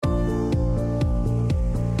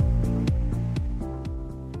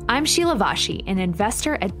I'm Sheila Vashi, an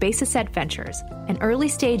investor at Basis Ventures, an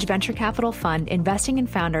early-stage venture capital fund investing in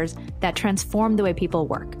founders that transform the way people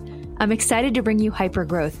work. I'm excited to bring you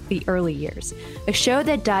Hypergrowth: The Early Years, a show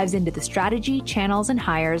that dives into the strategy, channels, and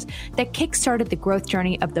hires that kickstarted the growth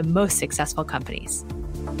journey of the most successful companies.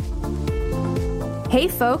 Hey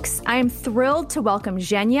folks, I am thrilled to welcome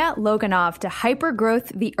Zhenya Loganov to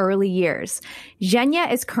Hypergrowth: The Early Years. Zhenya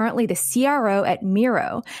is currently the CRO at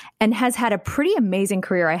Miro and has had a pretty amazing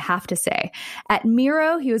career, I have to say. At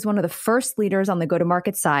Miro, he was one of the first leaders on the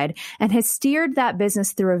go-to-market side and has steered that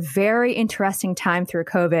business through a very interesting time through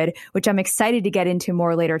COVID, which I'm excited to get into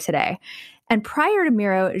more later today. And prior to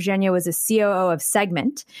Miro, Zhenya was a COO of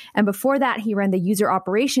Segment. And before that, he ran the user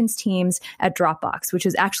operations teams at Dropbox, which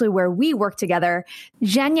is actually where we work together.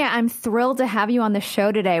 Zhenya, I'm thrilled to have you on the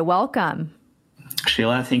show today. Welcome.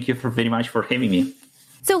 Sheila, thank you very much for having me.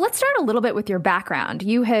 So let's start a little bit with your background.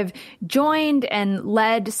 You have joined and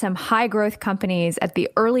led some high growth companies at the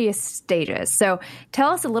earliest stages. So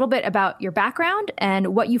tell us a little bit about your background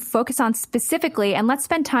and what you focus on specifically, and let's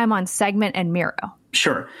spend time on Segment and Miro.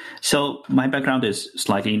 Sure. So my background is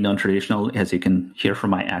slightly non-traditional. As you can hear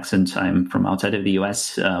from my accent, I'm from outside of the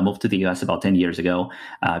U.S., moved to the U.S. about 10 years ago.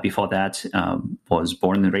 Before that, was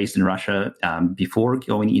born and raised in Russia. Before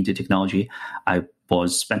going into technology, I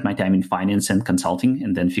spent my time in finance and consulting,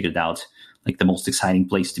 and then figured out like the most exciting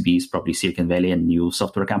place to be is probably Silicon Valley and new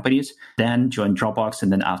software companies. Then joined Dropbox,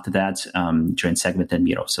 and then after that, joined Segment and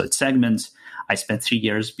Miro. So at Segment, I spent 3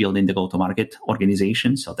 years building the go-to-market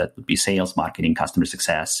organization. So that would be sales, marketing, customer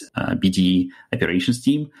success, BD, operations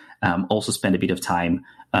team. Also spent a bit of time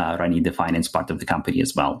running the finance part of the company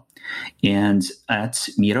as well. And at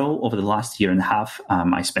Miro, over the last year and a half,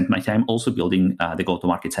 I spent my time also building the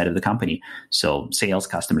go-to-market side of the company. So sales,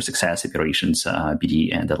 customer success, operations,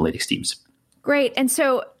 BD, and analytics teams. Great. And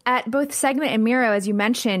so at both Segment and Miro, as you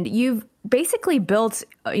mentioned, you've basically built,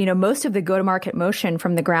 most of the go-to-market motion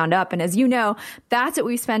from the ground up. And as you know, that's what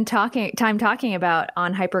we spend time talking about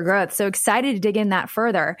on Hypergrowth. So excited to dig in that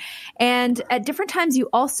further. And at different times, you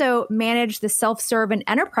also manage the self-serve and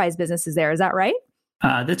enterprise businesses there. Is that right?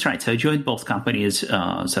 That's right. So I joined both companies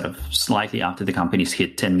sort of slightly after the companies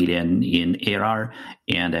hit 10 million in ARR,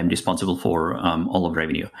 and I'm responsible for all of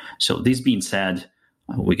revenue. So this being said,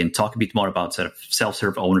 we can talk a bit more about sort of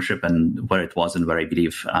self-serve ownership and where it was and where I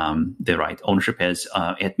believe the right ownership is.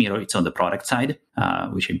 At Miro, it's on the product side,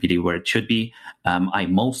 which I believe where it should be. I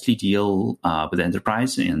mostly deal with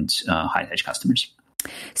enterprise and high-touch customers.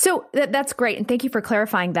 So that's great. And thank you for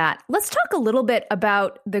clarifying that. Let's talk a little bit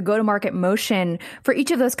about the go-to-market motion for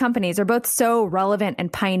each of those companies. They're both so relevant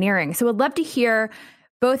and pioneering. So I'd love to hear,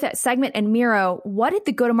 both at Segment and Miro, what did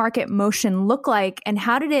the go-to-market motion look like and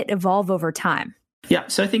how did it evolve over time? Yeah,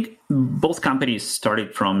 so I think both companies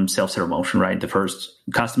started from self-serve motion, right? The first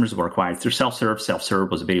customers were acquired through self-serve.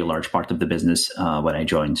 Self-serve was a very large part of the business when I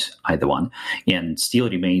joined either one, and still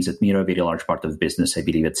remains at Miro a very large part of the business. I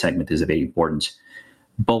believe that Segment is a very important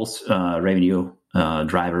both revenue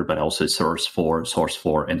driver, but also source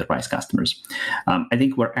for enterprise customers. I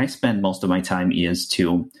think where I spend most of my time is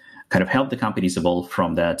to kind of help the companies evolve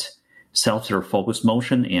from that self-serve focused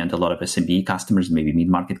motion and a lot of SMB customers, maybe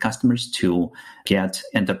mid-market customers, to get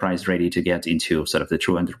enterprise ready to get into sort of the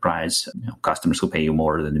true enterprise, customers who pay you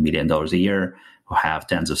more than $1 million a year, who have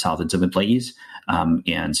tens of thousands of employees,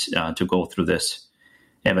 and to go through this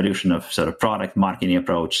evolution of sort of product marketing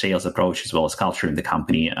approach, sales approach, as well as culture in the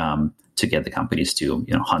company to get the companies to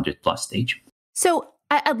 100+ stage. So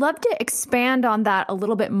I'd love to expand on that a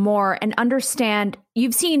little bit more and understand,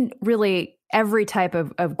 you've seen really every type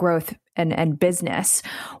of growth and business.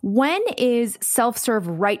 When is self-serve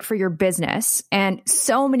right for your business? And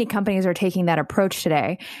so many companies are taking that approach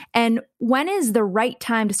today. And when is the right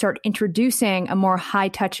time to start introducing a more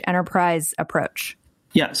high-touch enterprise approach?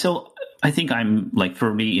 Yeah, so I think I'm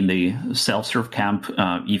for me in the self-serve camp,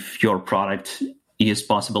 if your product is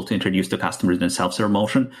possible to introduce to customers in a self-serve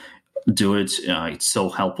motion, do it. It's so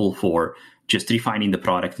helpful for just refining the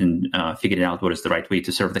product and figuring out what is the right way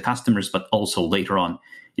to serve the customers. But also later on,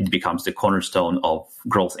 it becomes the cornerstone of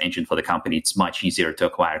growth engine for the company. It's much easier to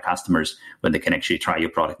acquire customers when they can actually try your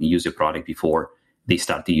product and use your product before they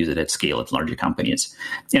start to use it at scale at larger companies.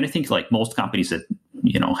 And I think most companies that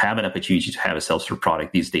have an opportunity to have a self-serve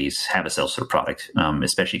product these days have a self-serve product,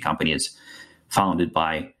 especially companies founded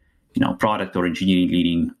by product or engineering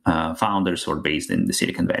leading founders who are based in the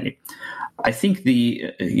Silicon Valley. I think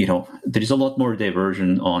there is a lot more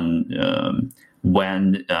diversion on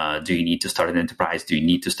when do you need to start an enterprise? Do you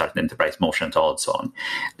need to start an enterprise motion at all, and so on.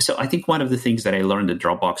 So I think one of the things that I learned at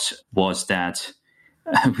Dropbox was that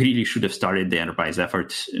we really should have started the enterprise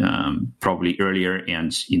effort probably earlier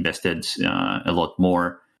and invested a lot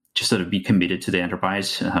more to sort of be committed to the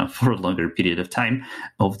enterprise for a longer period of time.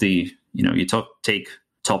 Take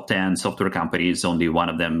top 10 software companies, only one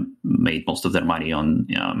of them made most of their money on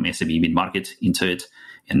SME mid-market into it,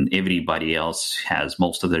 and everybody else has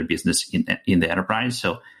most of their business in the enterprise.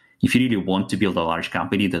 So if you really want to build a large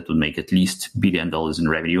company that would make at least $1 billion in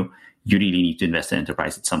revenue, you really need to invest in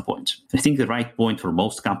enterprise at some point. I think the right point for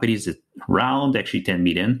most companies is around actually 10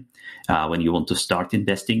 million when you want to start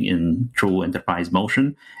investing in true enterprise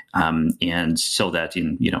motion. And so that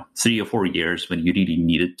in 3 or 4 years, when you really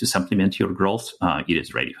need it to supplement your growth, it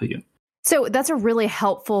is ready for you. So that's a really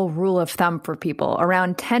helpful rule of thumb for people.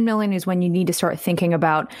 Around 10 million is when you need to start thinking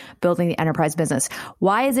about building the enterprise business.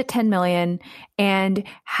 Why is it 10 million? And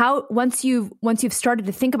how, once you've started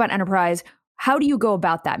to think about enterprise, how do you go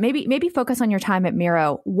about that? Maybe focus on your time at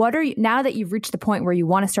Miro. Now that you've reached the point where you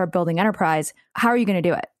want to start building enterprise, how are you going to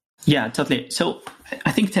do it? Yeah, totally. So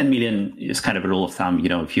I think 10 million is kind of a rule of thumb.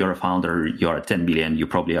 If you're a founder, you're at 10 million, you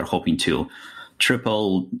probably are hoping to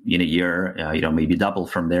triple in a year, maybe double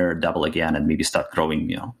from there, double again, and maybe start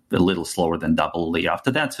growing, a little slower than double the year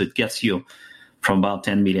after that. So it gets you from about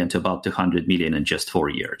 10 million to about 200 million in just 4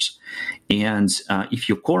 years. And if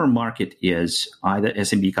your core market is either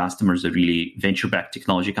SMB customers or really venture-backed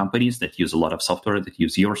technology companies that use a lot of software, that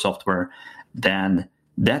use your software, then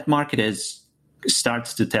that market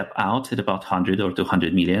starts to tap out at about 100 or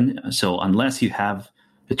 200 million. So unless you have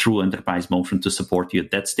a true enterprise motion to support you at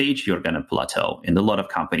that stage, you're going to plateau. And a lot of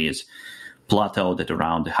companies plateaued at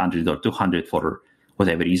around 100 or 200 for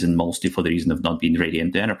whatever reason, mostly for the reason of not being ready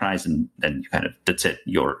into enterprise. And then that's it.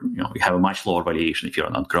 You have a much lower valuation if you're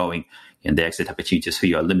not growing, and the exit opportunities for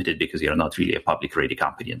you are limited because you're not really a public ready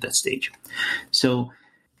company at that stage. So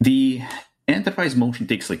the enterprise motion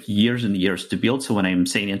takes like years and years to build. So when I'm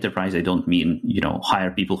saying enterprise, I don't mean,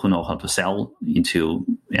 hire people who know how to sell into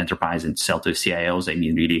enterprise and sell to CIOs. I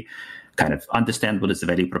mean, really kind of understand what is the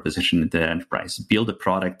value proposition in the enterprise, build a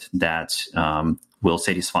product that will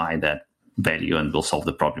satisfy that value and will solve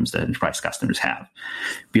the problems that enterprise customers have.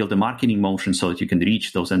 Build a marketing motion so that you can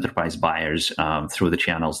reach those enterprise buyers through the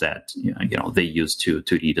channels that they use to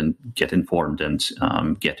read and get informed and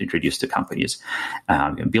get introduced to companies.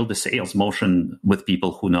 Build a sales motion with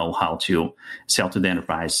people who know how to sell to the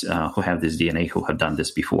enterprise, who have this DNA, who have done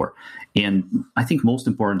this before. And I think most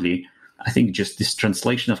importantly, just this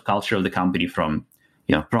translation of culture of the company from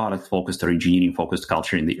product focused or engineering focused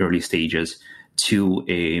culture in the early stages to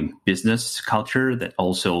a business culture that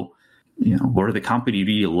also, where the company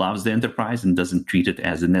really loves the enterprise and doesn't treat it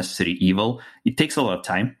as a necessary evil. It takes a lot of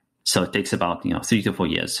time. So it takes about 3 to 4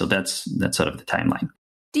 years. So that's sort of the timeline.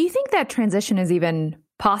 Do you think that transition is even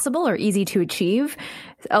possible or easy to achieve?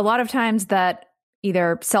 A lot of times that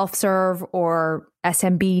either self-serve or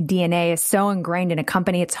SMB DNA is so ingrained in a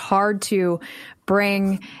company, it's hard to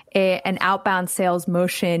bring an outbound sales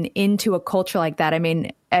motion into a culture like that. I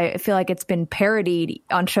mean, I feel like it's been parodied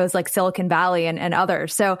on shows like Silicon Valley and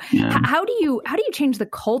others. So how do you change the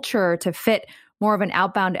culture to fit more of an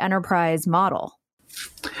outbound enterprise model?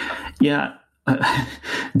 Yeah,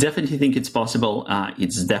 definitely think it's possible.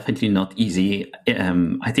 It's definitely not easy.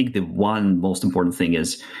 I think the one most important thing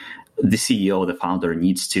is the CEO, the founder,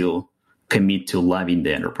 needs to commit to loving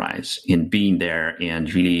the enterprise and being there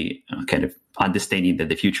and really kind of understanding that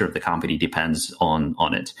the future of the company depends on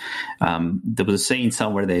it. There was a saying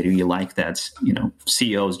somewhere that I really like that,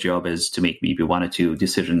 CEO's job is to make maybe 1 or 2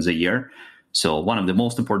 decisions a year. So one of the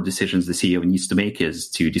most important decisions the CEO needs to make is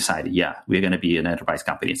to decide, we're going to be an enterprise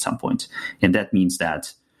company at some point. And that means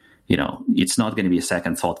that it's not going to be a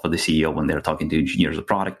second thought for the CEO when they're talking to engineers or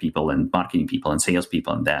product people and marketing people and sales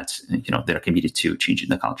people, and that, they're committed to changing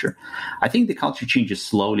the culture. I think the culture changes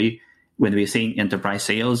slowly. When we're saying enterprise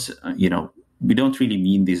sales, we don't really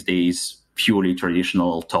mean these days purely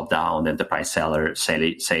traditional top-down enterprise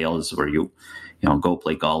sales where you go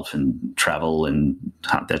play golf and travel and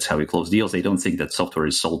that's how we close deals. I don't think that software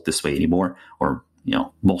is sold this way anymore, or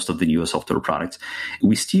most of the newer software products.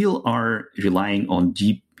 We still are relying on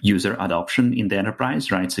deep user adoption in the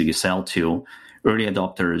enterprise, right? So you sell to early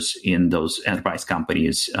adopters in those enterprise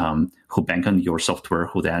companies who bank on your software,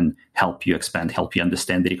 who then help you expand, help you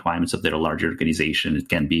understand the requirements of their larger organization. It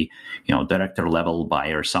can be, director level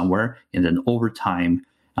buyer somewhere. And then over time,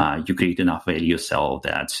 you create enough value so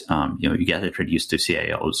that, you get introduced to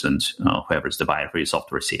CIOs and whoever's the buyer for your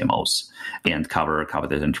software, CMOs, and cover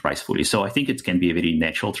that enterprise fully. So I think it can be a very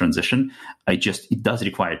natural transition. It does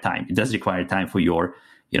require time. It does require time for your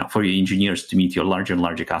engineers to meet your larger and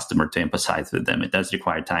larger customer, to emphasize with them. It does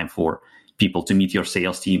require time for people to meet your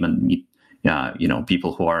sales team and meet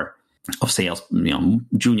people who are of sales,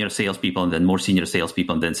 junior salespeople, and then more senior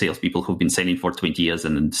salespeople, and then salespeople who've been selling for 20 years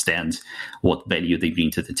and understand what value they bring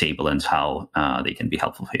to the table and how they can be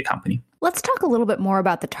helpful for your company. Let's talk a little bit more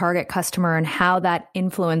about the target customer and how that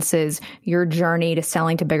influences your journey to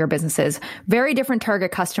selling to bigger businesses. Very different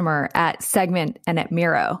target customer at Segment and at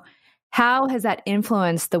Miro. How has that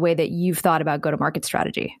influenced the way that you've thought about go-to-market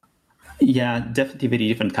strategy? Yeah, definitely very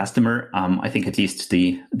different customer. I think at least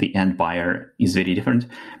the end buyer is very different.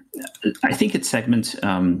 I think at Segment,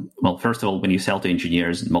 first of all, when you sell to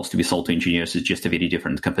engineers, most of you sell to engineers, it's just a very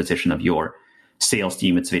different composition of your sales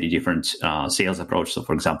team. It's very different sales approach. So,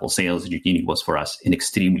 for example, sales engineering was for us an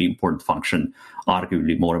extremely important function,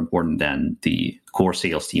 arguably more important than the core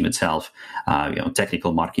sales team itself.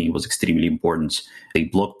 Technical marketing was extremely important. The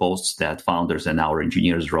blog posts that founders and our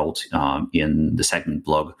engineers wrote in the Segment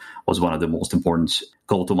blog was one of the most important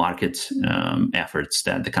go-to-market efforts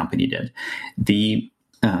that the company did.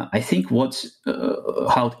 I think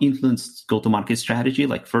how it influenced go-to-market strategy,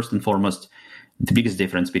 like first and foremost, the biggest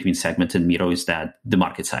difference between Segment and Miro is that the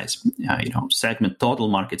market size. Segment total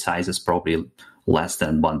market size is probably less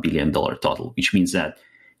than $1 billion total, which means that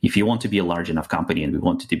if you want to be a large enough company, and we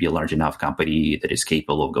wanted to be a large enough company that is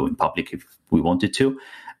capable of going public if we wanted to,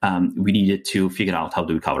 we needed to figure out how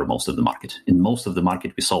do we cover most of the market. In most of the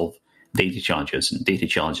market, we solve data challenges, and data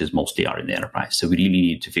challenges mostly are in the enterprise. So we really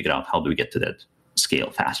need to figure out how do we get to that scale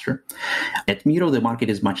faster. At Miro, the market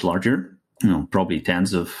is much larger, probably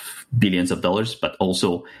tens of billions of dollars, but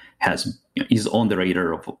also is on the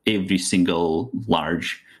radar of every single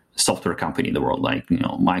large software company in the world, like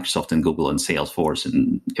Microsoft and Google and Salesforce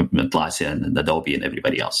and Atlassian and Adobe and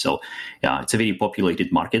everybody else. So yeah, it's a very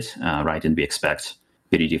populated market, right? And we expect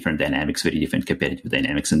very different dynamics, very different competitive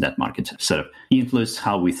dynamics in that market. Sort of influence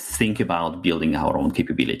how we think about building our own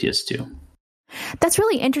capabilities too. That's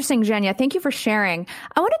really interesting, Zhenya. Thank you for sharing.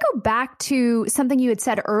 I want to go back to something you had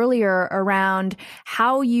said earlier around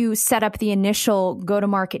how you set up the initial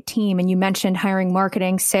go-to-market team, and you mentioned hiring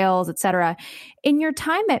marketing, sales, et cetera. In your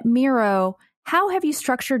time at Miro, how have you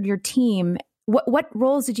structured your team? What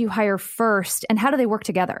roles did you hire first, and how do they work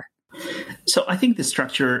together? So I think the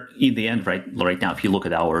structure in the end, right now, if you look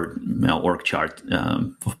at our org chart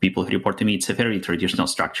of people who report to me, it's a very traditional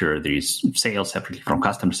structure. There is sales separately from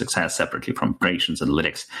customer success, separately from operations,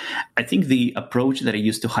 analytics. I think the approach that I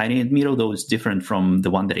used to hiring at Miro, though, is different from the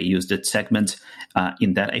one that I used at Segment,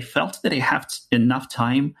 in that I felt that I have enough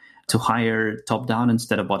time to hire top down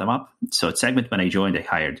instead of bottom up. So at Segment, when I joined, I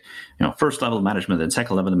hired first level management, then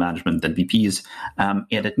second level management, then VPs. And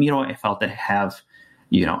at Miro, I felt that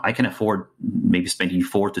I can afford maybe spending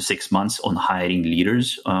 4 to 6 months on hiring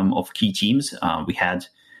leaders of key teams.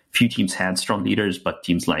 Few teams had strong leaders, but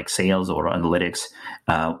teams like sales or analytics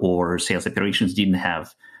or sales operations didn't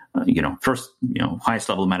have, first, highest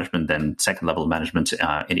level management, then second level management,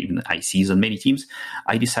 and even ICs on many teams.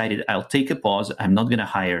 I decided I'll take a pause. I'm not going to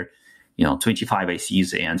hire, 25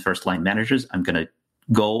 ICs and first line managers. I'm going to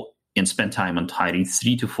go and spend time on hiring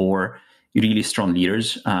 3 to 4 really strong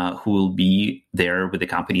leaders who will be there with the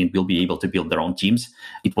company and will be able to build their own teams.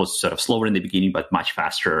 It was sort of slower in the beginning, but much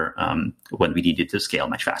faster when we needed to scale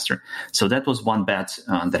much faster. So that was one bet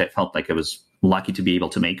that I felt like I was lucky to be able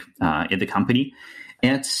to make at the company.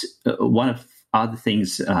 And one of other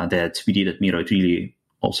things that we did at Miro, it really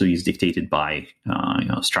also is dictated by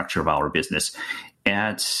structure of our business.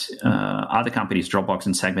 At other companies, Dropbox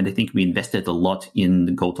and Segment, I think we invested a lot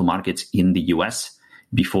in go-to-market in the US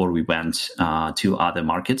before we went to other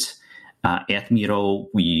markets. At Miro,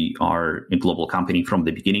 we are a global company from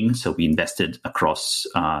the beginning, so we invested across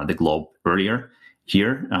the globe earlier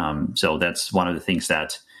here. So that's one of the things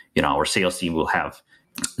that our sales team will have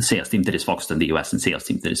a sales team that is focused on the US and sales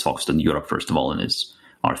team that is focused on Europe, first of all, and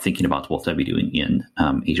are thinking about what they'll be doing in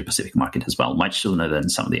Asia-Pacific market as well, much sooner than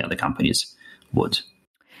some of the other companies would.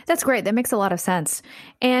 That's great. That makes a lot of sense.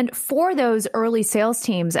 And for those early sales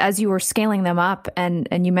teams, as you were scaling them up, and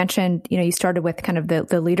you mentioned, you started with kind of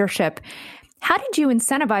the leadership, how did you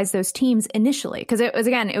incentivize those teams initially? Because it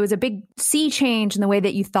was a big sea change in the way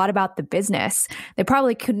that you thought about the business. They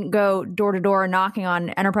probably couldn't go door to door knocking on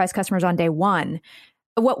enterprise customers on day one.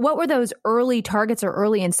 What were those early targets or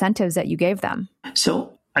early incentives that you gave them?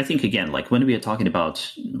 So I think, again, like when we are talking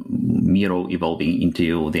about Miro evolving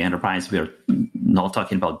into the enterprise, we are not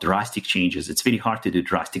talking about drastic changes. It's very hard to do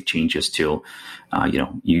drastic changes to, you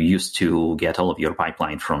used to get all of your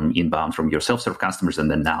pipeline from inbound from your self-serve customers,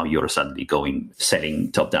 and then now you're suddenly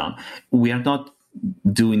selling top down. We are not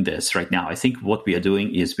doing this right now. I think what we are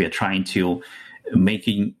doing is we are trying to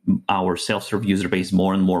making our self-serve user base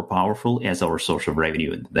more and more powerful as our source of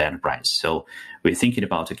revenue in the enterprise. So we're thinking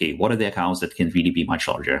about, okay, what are the accounts that can really be much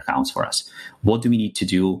larger accounts for us? What do we need to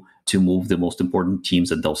do to move the most important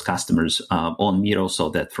teams and those customers on Miro so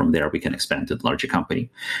that from there we can expand to the larger company?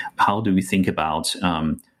 How do we think about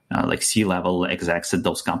like C-level execs at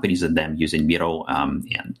those companies and them using Miro?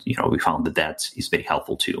 And we found that is very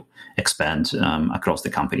helpful to expand across the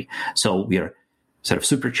company. So we are sort of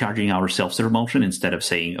supercharging our self-serve motion instead of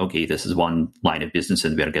saying, okay, this is one line of business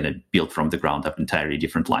and we're going to build from the ground up an entirely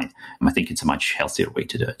different line. I think it's a much healthier way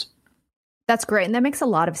to do it. That's great. And that makes a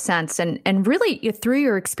lot of sense. And really, through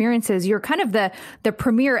your experiences, you're kind of the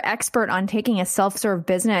premier expert on taking a self-serve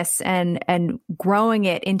business and growing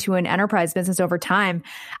it into an enterprise business over time.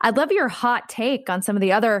 I'd love your hot take on some of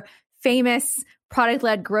the other famous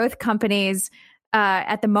product-led growth companies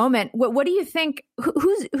at the moment. What do you think?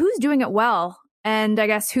 Who's doing it well? And I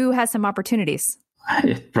guess who has some opportunities?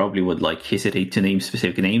 I probably would hesitate to name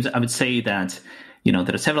specific names. I would say that,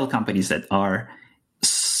 there are several companies that are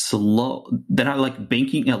slow, that are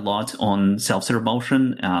banking a lot on self-serve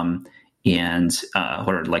motion, and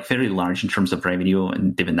are very large in terms of revenue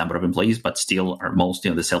and given number of employees, but still are mostly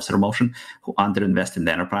on the self-serve motion, who underinvest in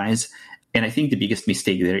the enterprise. And I think the biggest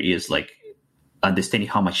mistake there is understanding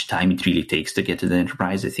how much time it really takes to get to the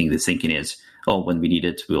enterprise. I think the thinking is, when we need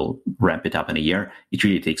it, we'll ramp it up in a year. It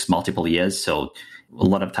really takes multiple years. So a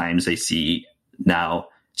lot of times I see now,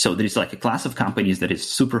 so there's a class of companies that is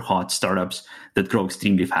super hot startups that grow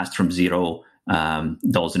extremely fast from $0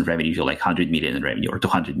 in revenue to 100 million in revenue or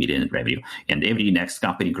 200 million in revenue. And every next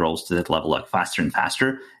company grows to that level faster and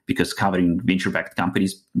faster, because covering venture-backed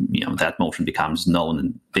companies, that motion becomes known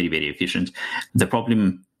and very, very efficient. The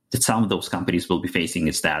problem that some of those companies will be facing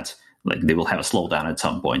is that they will have a slowdown at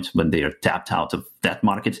some point when they are tapped out of that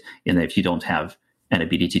market. And if you don't have an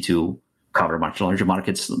ability to cover much larger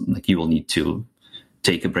markets, you will need to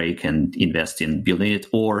take a break and invest in building it,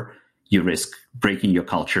 or you risk breaking your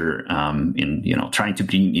culture in trying to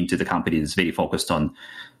bring into the company that's very focused on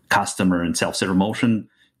customer and self-serve motion,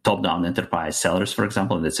 top-down enterprise sellers, for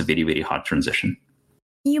example. And that's a very, very hard transition.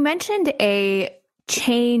 You mentioned a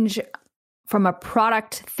change from a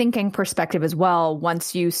product thinking perspective as well,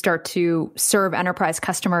 once you start to serve enterprise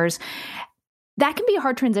customers. That can be a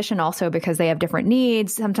hard transition also because they have different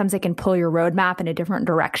needs. Sometimes they can pull your roadmap in a different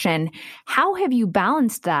direction. How have you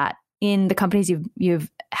balanced that in the companies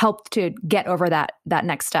you've helped to get over that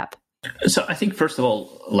next step? So I think, first of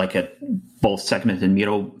all, at both Segment and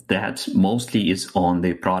Miro, that mostly is on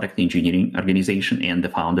the product engineering organization and the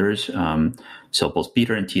founders. So both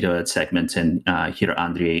Peter and Tito at Segment, and here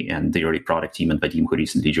Andrei and the early product team, and Vadim, who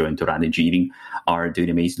recently joined to run engineering, are doing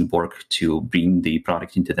amazing work to bring the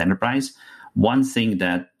product into the enterprise. One thing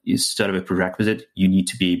that is sort of a prerequisite, you need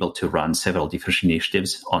to be able to run several different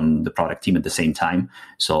initiatives on the product team at the same time.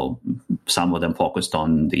 So some of them focused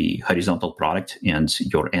on the horizontal product and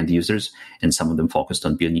your end users, and some of them focused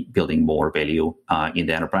on building more value in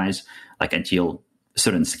the enterprise. Until a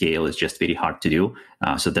certain scale is just very hard to do.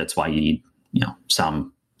 So that's why you need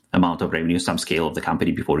some amount of revenue, some scale of the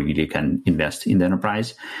company before you really can invest in the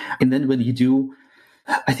enterprise. And then when you do,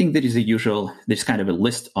 I think there's kind of a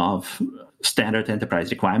list of standard enterprise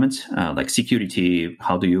requirements, like security.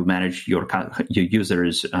 How do you manage your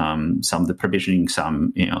users? Some of the provisioning,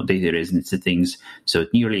 some data residency things. So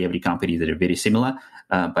nearly every company that are very similar.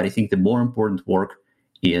 But I think the more important work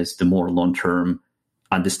is the more long-term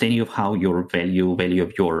understanding of how your value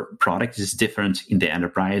of your product is different in the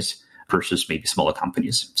enterprise versus maybe smaller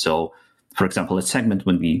companies. So, for example, at Segment,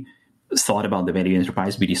 when we thought about the value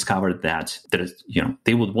enterprise, we discovered that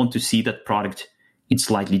they would want to see that product in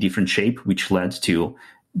slightly different shape, which led to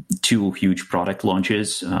 2 huge product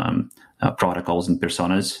launches, protocols and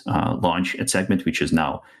personas launch at Segment, which is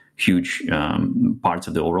now huge parts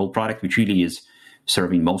of the overall product, which really is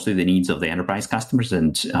serving mostly the needs of the enterprise customers.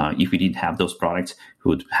 And if we didn't have those products, we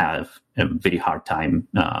would have a very hard time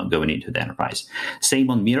going into the enterprise. Same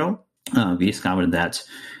on Miro. We discovered that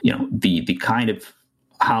the kind of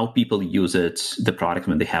how people use the product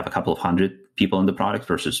when they have a couple of hundred people in the product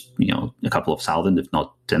versus a couple of thousand, if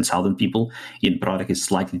not 10,000 people in the product, is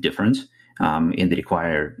slightly different, and they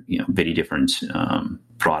require very different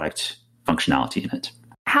product functionality in it.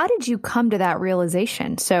 How did you come to that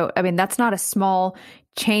realization? So, I mean, that's not a small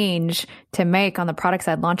change to make on the product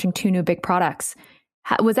side, launching 2 new big products.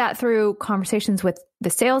 Was that through conversations with the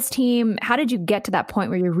sales team? How did you get to that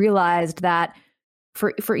point where you realized that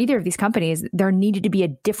for either of these companies, there needed to be a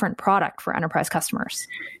different product for enterprise customers?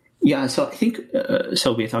 Yeah, so I think,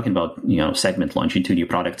 so we're talking about, Segment launching 2 new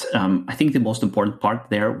products. I think the most important part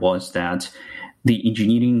there was that the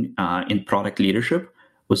engineering and product leadership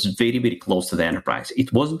was very, very close to the enterprise.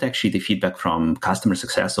 It wasn't actually the feedback from customer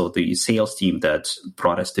success or the sales team that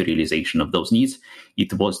brought us to realization of those needs.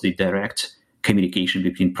 It was the direct communication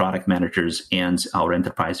between product managers and our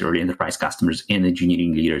early enterprise customers and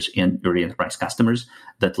engineering leaders and early enterprise customers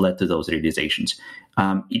that led to those realizations.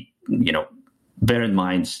 Bear in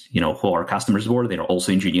mind, who our customers were. They're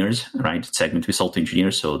also engineers, right? Segment we sold to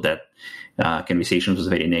engineers, so that conversation was a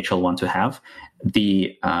very natural one to have.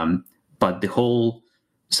 But the whole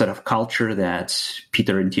sort of culture that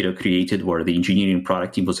Peter and Tito created, where the engineering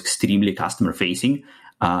product team was extremely customer facing,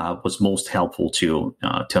 was most helpful to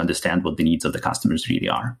understand what the needs of the customers really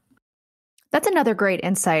are. That's another great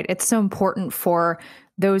insight. It's so important for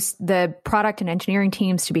the product and engineering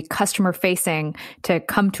teams to be customer facing, to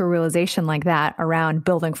come to a realization like that around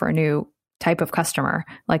building for a new type of customer,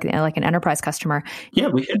 like an enterprise customer. Yeah,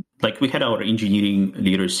 we had our engineering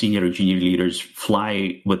leaders, senior engineering leaders,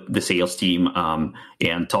 fly with the sales team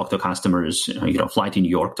and talk to customers. Fly to New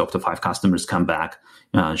York, talk to 5 customers, come back,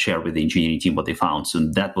 share with the engineering team what they found. So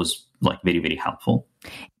that was very, very helpful.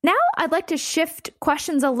 Now I'd like to shift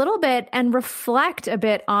questions a little bit and reflect a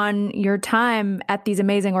bit on your time at these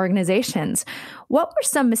amazing organizations. What were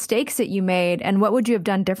some mistakes that you made, and what would you have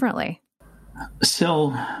done differently?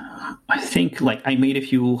 So I think I made a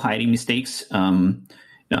few hiring mistakes.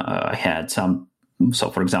 I had some. So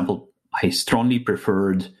for example, I strongly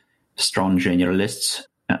preferred strong generalists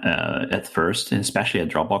at first, and especially at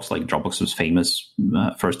Dropbox. Dropbox was famous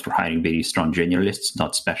first for hiring very strong generalists,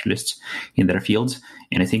 not specialists in their fields.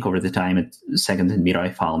 And I think over the time at Segment and Miro,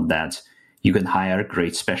 I found that you can hire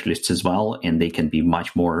great specialists as well, and they can be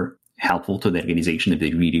much more helpful to the organization if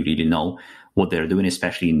they really, really know what they're doing,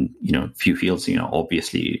 especially in few fields.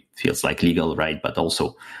 Obviously fields like legal, right, but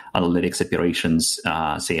also analytics, operations,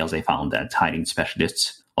 sales. I found that hiring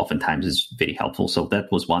specialists oftentimes is very helpful. So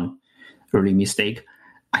that was one early mistake.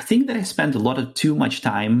 I think that I spent not too much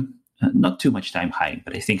time hiring,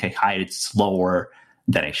 but I think I hired slower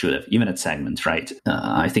than I should have, even at Segment, right?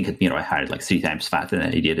 I think at Miro I hired 3 times faster than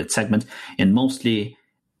I did at Segment, and mostly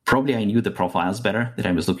probably I knew the profiles better that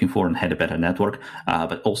I was looking for and had a better network,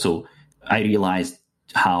 but also I realized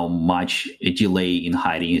how much a delay in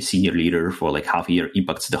hiring a senior leader for half a year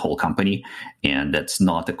impacts the whole company, and that's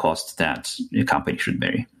not the cost that a company should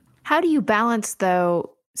bear. How do you balance,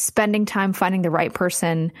 though, spending time finding the right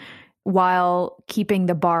person while keeping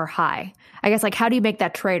the bar high? I guess, how do you make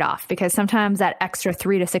that trade-off? Because sometimes that extra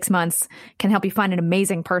 3 to 6 months can help you find an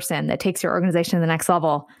amazing person that takes your organization to the next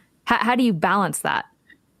level. How do you balance that?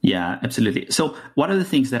 Yeah, absolutely. So one of the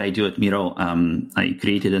things that I do at Miro, I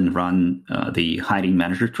created and run the hiring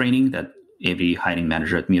manager training that every hiring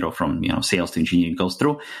manager at Miro from sales to engineering goes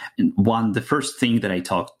through. And the first thing that I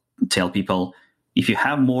tell people, if you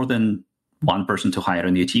have more than one person to hire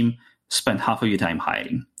on your team, spend half of your time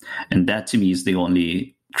hiring. And that to me is the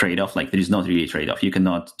only trade-off. There is not really a trade-off. You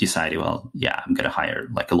cannot decide, I'm going to hire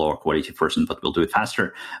a lower quality person, but we'll do it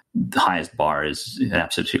faster. The highest bar is an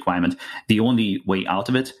absolute requirement. The only way out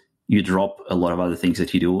of it, you drop a lot of other things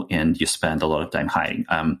that you do and you spend a lot of time hiring.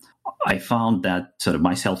 I found that, sort of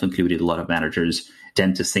myself included, a lot of managers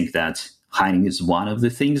tend to think that hiring is one of the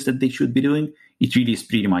things that they should be doing. It really is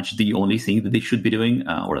pretty much the only thing that they should be doing,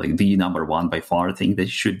 or the number one by far thing they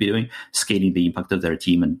should be doing, scaling the impact of their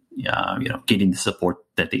team and getting the support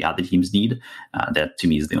that the other teams need. That to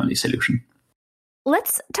me is the only solution.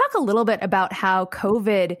 Let's talk a little bit about how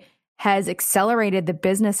COVID has accelerated the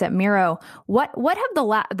business at Miro. What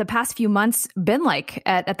have the past few months been like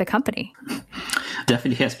at the company?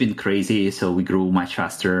 Definitely has been crazy. So we grew much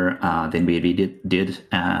faster than we did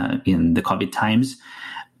in the COVID times.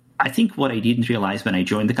 I think what I didn't realize when I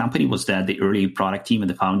joined the company was that the early product team and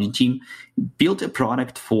the founding team built a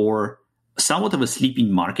product for somewhat of a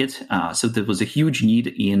sleeping market. So there was a huge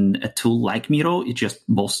need in a tool like Miro. It just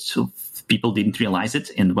most people didn't realize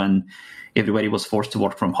it. And when everybody was forced to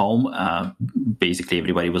work from home, basically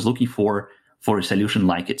everybody was looking for a solution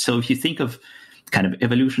like it. So if you think of kind of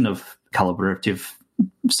evolution of collaborative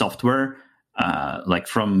software,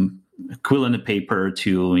 from quill and paper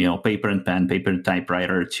to paper and pen, paper and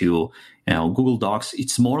typewriter to Google Docs,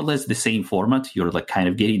 it's more or less the same format. You're kind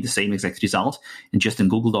of getting the same exact result, and just in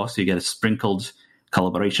Google Docs you get a sprinkled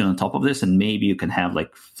collaboration on top of this, and maybe you can have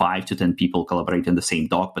 5 to 10 people collaborate in the same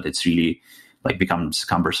doc, but it's really becomes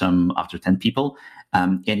cumbersome after 10 people,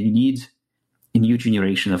 and you need a new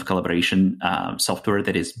generation of collaboration software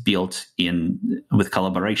that is built in with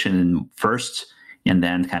collaboration first, and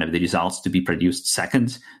then kind of the results to be produced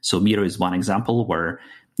second. So Miro is one example where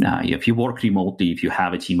if you work remotely, if you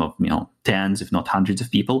have a team of tens, if not hundreds of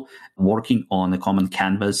people working on a common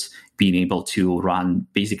canvas, being able to run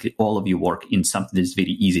basically all of your work in something that's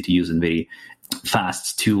very easy to use and very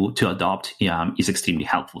fast to adopt is extremely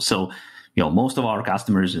helpful. So, most of our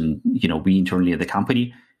customers and we internally at the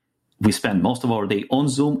company, we spend most of our day on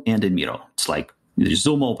Zoom and in Miro. It's like there's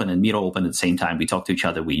Zoom open and Miro open at the same time. We talk to each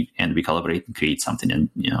other, we collaborate and create something and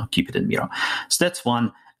keep it in Miro. So that's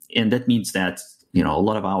one, and that means that a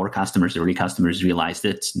lot of our customers, early customers, realized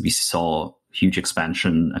it. We saw huge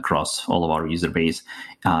expansion across all of our user base,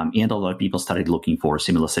 and a lot of people started looking for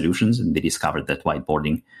similar solutions, and they discovered that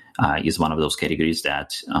whiteboarding is one of those categories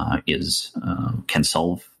that can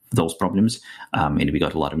solve those problems, and we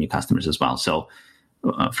got a lot of new customers as well. So,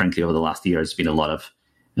 frankly, over the last year, it's been a lot of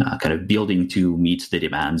kind of building to meet the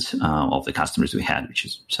demands of the customers we had, which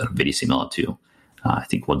is sort of very similar to, I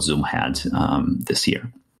think, what Zoom had this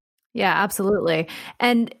year. Yeah, absolutely.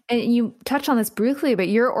 And you touched on this briefly, but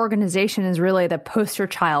your organization is really the poster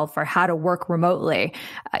child for how to work remotely.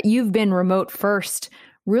 You've been remote first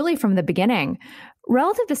really from the beginning.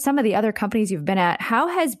 Relative to some of the other companies you've been at, how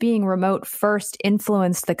has being remote first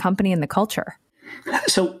influenced the company and the culture?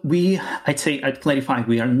 So I'd clarify,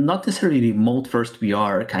 we are not necessarily remote first. We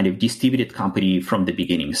are a kind of distributed company from the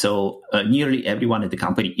beginning. So nearly everyone at the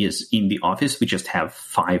company is in the office. We just have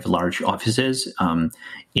 5 large offices.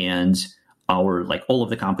 And all of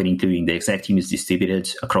the company, including the exec team, is distributed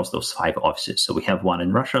across those 5 offices. So we have one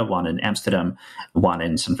in Russia, one in Amsterdam, one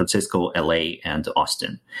in San Francisco, LA, and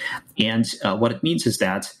Austin. And what it means is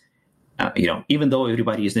that, even though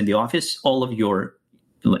everybody is in the office, all of your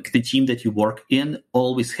the team that you work in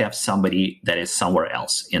always have somebody that is somewhere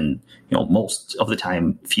else, in most of the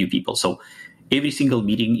time few people. So every single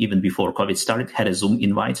meeting, even before COVID started, had a Zoom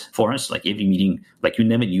invite for us. Like every meeting, you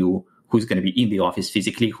never knew who's going to be in the office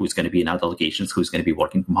physically, who's going to be in other locations, who's going to be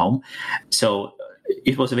working from home. So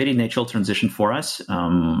it was a very natural transition for us.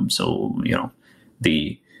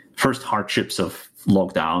 The first hardships of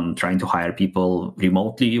lockdown, trying to hire people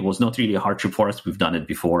remotely, was not really a hardship for us. We've done it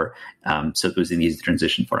before. So it was an easy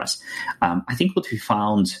transition for us. I think what we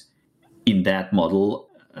found in that model,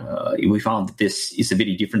 we found that this is a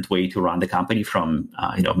very different way to run the company from,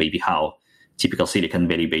 maybe how typical Silicon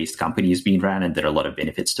Valley-based company is being run, and there are a lot of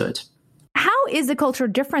benefits to it. How is the culture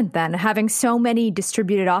different then, having so many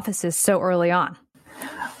distributed offices so early on?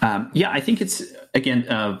 I think it's, again,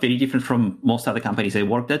 very different from most other companies I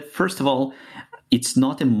worked at. First of all, it's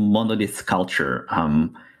not a monolith culture.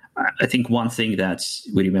 I think one thing that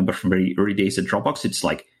we remember from very early days at Dropbox, it's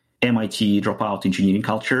like MIT dropout engineering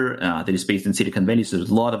culture that is based in Silicon Valley. So there's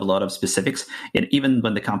a lot of specifics. And even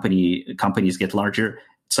when the companies get larger,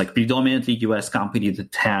 it's like predominantly US company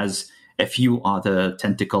that has a few other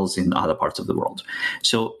tentacles in other parts of the world.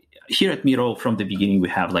 So here at Miro, from the beginning, we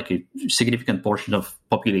have a significant portion of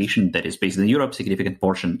population that is based in Europe, significant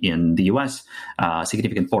portion in the US,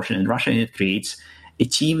 significant portion in Russia, and it creates a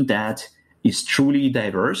team that is truly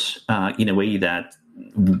diverse in a way that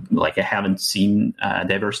I haven't seen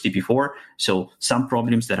diversity before. So some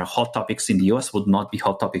problems that are hot topics in the US would not be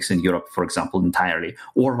hot topics in Europe, for example, entirely,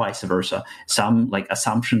 or vice versa. Some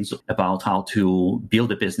assumptions about how to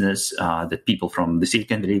build a business that people from the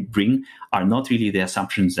Silicon Valley bring are not really the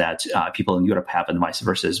assumptions that people in Europe have, and vice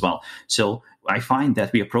versa as well. So I find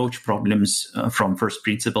that we approach problems from first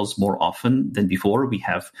principles more often than before. We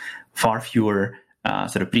have far fewer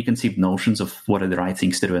sort of preconceived notions of what are the right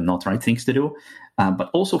things to do and not right things to do.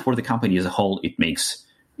 But also for the company as a whole, it makes,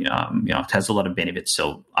 it has a lot of benefits.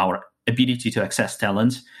 So our ability to access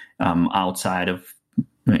talent outside of,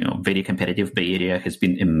 very competitive Bay Area has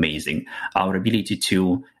been amazing. Our ability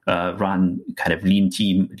to run kind of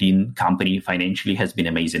lean company financially has been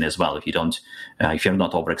amazing as well. If you're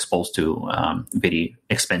not overexposed to very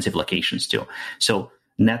expensive locations too. So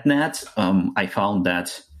net, I found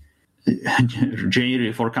that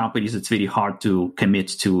generally for companies, it's very hard to commit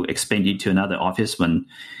to expanding to another office when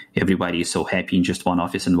everybody is so happy in just one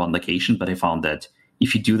office and one location. But I found that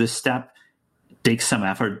if you do this step, it takes some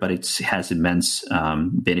effort, but it has immense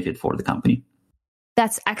benefit for the company.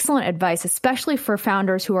 That's excellent advice, especially for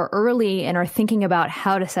founders who are early and are thinking about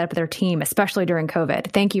how to set up their team, especially during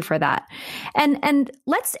COVID. Thank you for that. And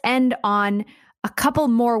let's end on a couple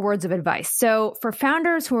more words of advice. So for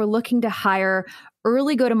founders who are looking to hire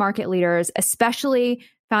early go-to-market leaders, especially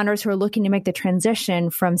founders who are looking to make the transition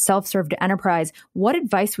from self-serve to enterprise, what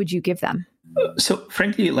advice would you give them? So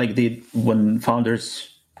frankly, when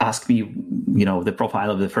founders ask me, the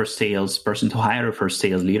profile of the first salesperson to hire or first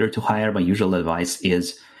sales leader to hire, my usual advice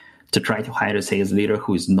is to try to hire a sales leader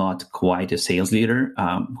who is not quite a sales leader,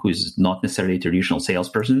 who is not necessarily a traditional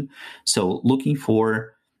salesperson. So looking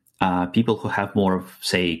for people who have more of,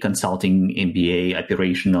 say, consulting, MBA,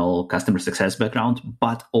 operational, customer success background,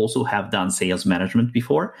 but also have done sales management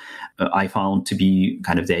before, I found to be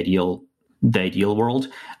kind of the ideal world.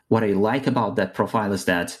 What I like about that profile is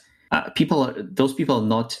that those people are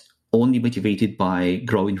not only motivated by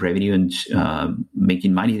growing revenue and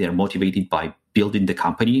making money. They're motivated by building the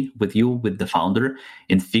company with you, with the founder,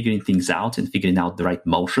 and figuring things out and figuring out the right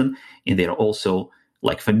motion. And they're also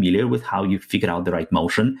like familiar with how you figure out the right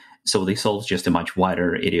motion. So they solve just a much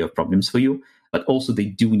wider area of problems for you. But also they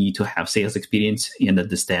do need to have sales experience and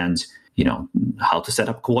understand, how to set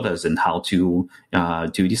up quotas and how to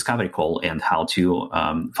do a discovery call and how to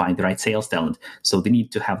find the right sales talent. So they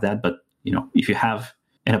need to have that. But, if you have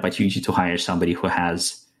an opportunity to hire somebody who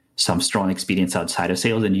has some strong experience outside of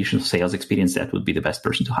sales, initial sales experience, that would be the best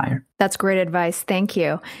person to hire. That's great advice. Thank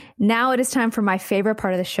you. Now it is time for my favorite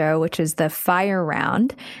part of the show, which is the fire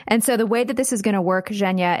round. And so the way that this is going to work,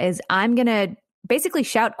 Zhenya, is I'm going to basically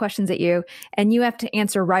shout questions at you and you have to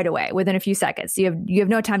answer right away within a few seconds. You have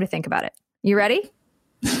no time to think about it. You ready?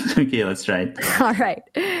 Okay, let's try it. All right.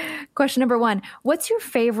 Question number 1. What's your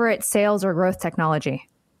favorite sales or growth technology?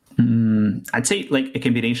 I'd say like a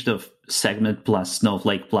combination of Segment plus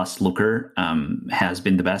Snowflake plus Looker has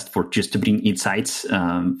been the best for just to bring insights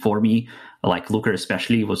for me. Like Looker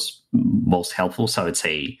especially was most helpful. So I would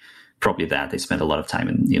say probably that. I spent a lot of time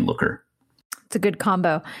in Looker. It's a good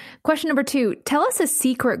combo. Question number 2, tell us a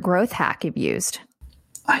secret growth hack you've used.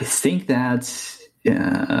 I think that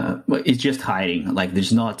it's just hiring. Like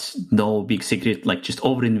there's no big secret, like just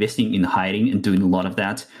over-investing in hiring and doing a lot of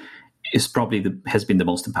that is probably has been the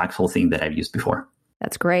most impactful thing that I've used before.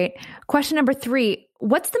 That's great. Question number 3,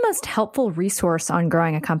 what's the most helpful resource on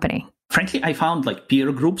growing a company? Frankly, I found like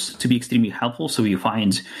peer groups to be extremely helpful. So you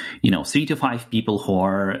find, 3 to 5 people who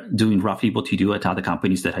are doing roughly what you do at other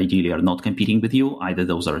companies that ideally are not competing with you. Either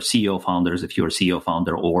those are CEO founders, if you're a CEO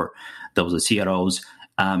founder, or those are CROs.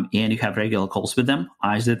 And you have regular calls with them,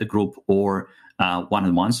 either the group or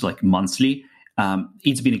one-on-ones, like monthly.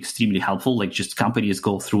 It's been extremely helpful. Like just companies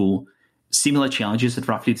go through similar challenges at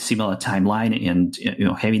roughly similar timeline, and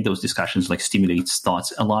having those discussions like stimulates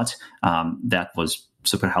thoughts a lot. That was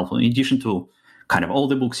super helpful. In addition to kind of all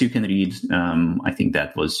the books you can read, I think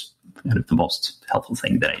that was kind of the most helpful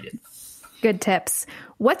thing that I did. Good tips.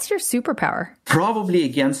 What's your superpower? Probably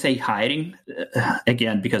again, say hiring.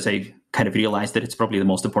 Again, because I kind of realized that it's probably the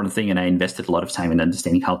most important thing, and I invested a lot of time in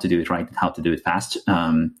understanding how to do it right and how to do it fast.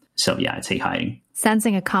 So yeah, I'd say hiring.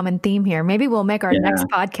 Sensing a common theme here. Maybe we'll make our next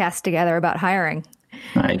podcast together about hiring.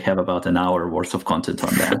 I have about an hour worth of content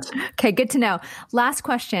on that. Okay, good to know. Last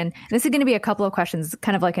question. This is going to be a couple of questions,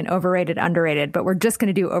 kind of like an overrated, underrated, but we're just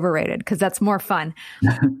going to do overrated because that's more fun.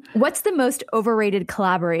 What's the most overrated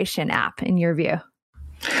collaboration app in your view?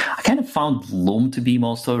 I kind of found Loom to be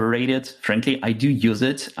most overrated. Frankly, I do use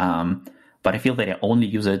it, but I feel that I only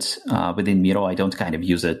use it within Miro. I don't kind of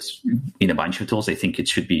use it in a bunch of tools. I think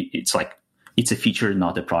it's a feature,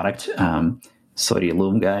 not a product. Sorry,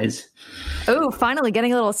 Loom guys. Oh, finally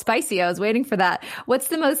getting a little spicy. I was waiting for that. What's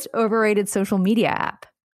the most overrated social media app?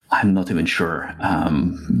 I'm not even sure. I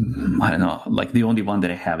don't know. Like the only one that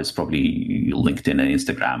I have is probably LinkedIn and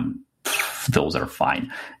Instagram. Those are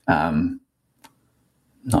fine.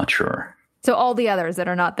 Not sure. So all the others that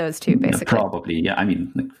are not those two, basically. Probably, yeah. I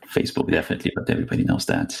mean, like Facebook definitely, but everybody knows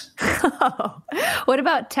that. What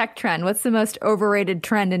about tech trend? What's the most overrated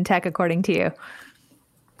trend in tech, according to you?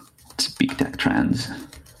 It's big tech trends.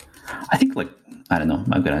 I think, like, I don't know,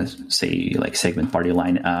 I'm going to say like segment party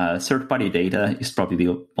line. Third-party data is probably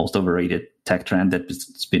the most overrated tech trend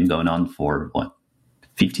that's been going on for,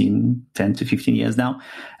 10 to 15 years now.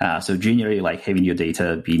 So generally, like having your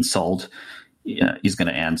data being sold is going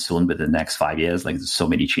to end soon within the next 5 years. Like there's so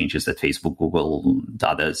many changes that Facebook, Google,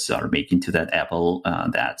 others are making to that Apple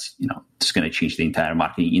that, it's going to change the entire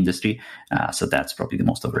marketing industry. So that's probably the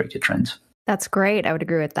most overrated trend. That's great. I would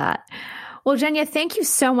agree with that. Well, Zhenya, thank you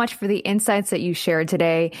so much for the insights that you shared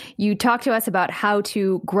today. You talked to us about how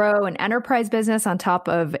to grow an enterprise business on top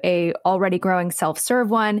of a already growing self-serve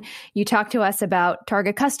one. You talked to us about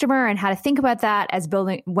target customer and how to think about that as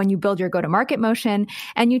when you build your go-to-market motion.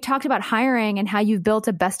 And you talked about hiring and how you've built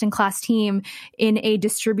a best-in-class team in a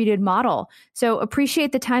distributed model. So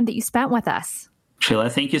appreciate the time that you spent with us. Sheila,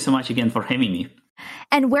 thank you so much again for having me.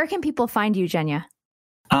 And where can people find you, Zhenya?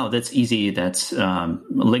 Oh, that's easy. That's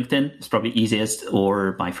LinkedIn is probably easiest,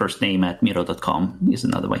 or my first name at Miro.com is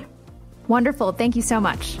another way. Wonderful. Thank you so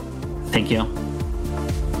much. Thank you.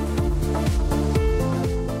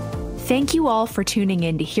 Thank you all for tuning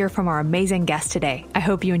in to hear from our amazing guest today. I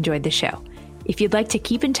hope you enjoyed the show. If you'd like to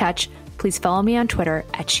keep in touch, please follow me on Twitter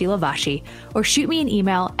at Sheila Vashi or shoot me an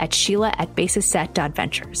email at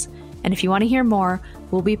sheila@basisset.ventures. And if you want to hear more,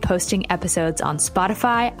 we'll be posting episodes on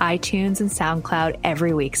Spotify, iTunes, and SoundCloud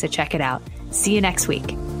every week, so check it out. See you next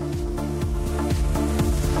week.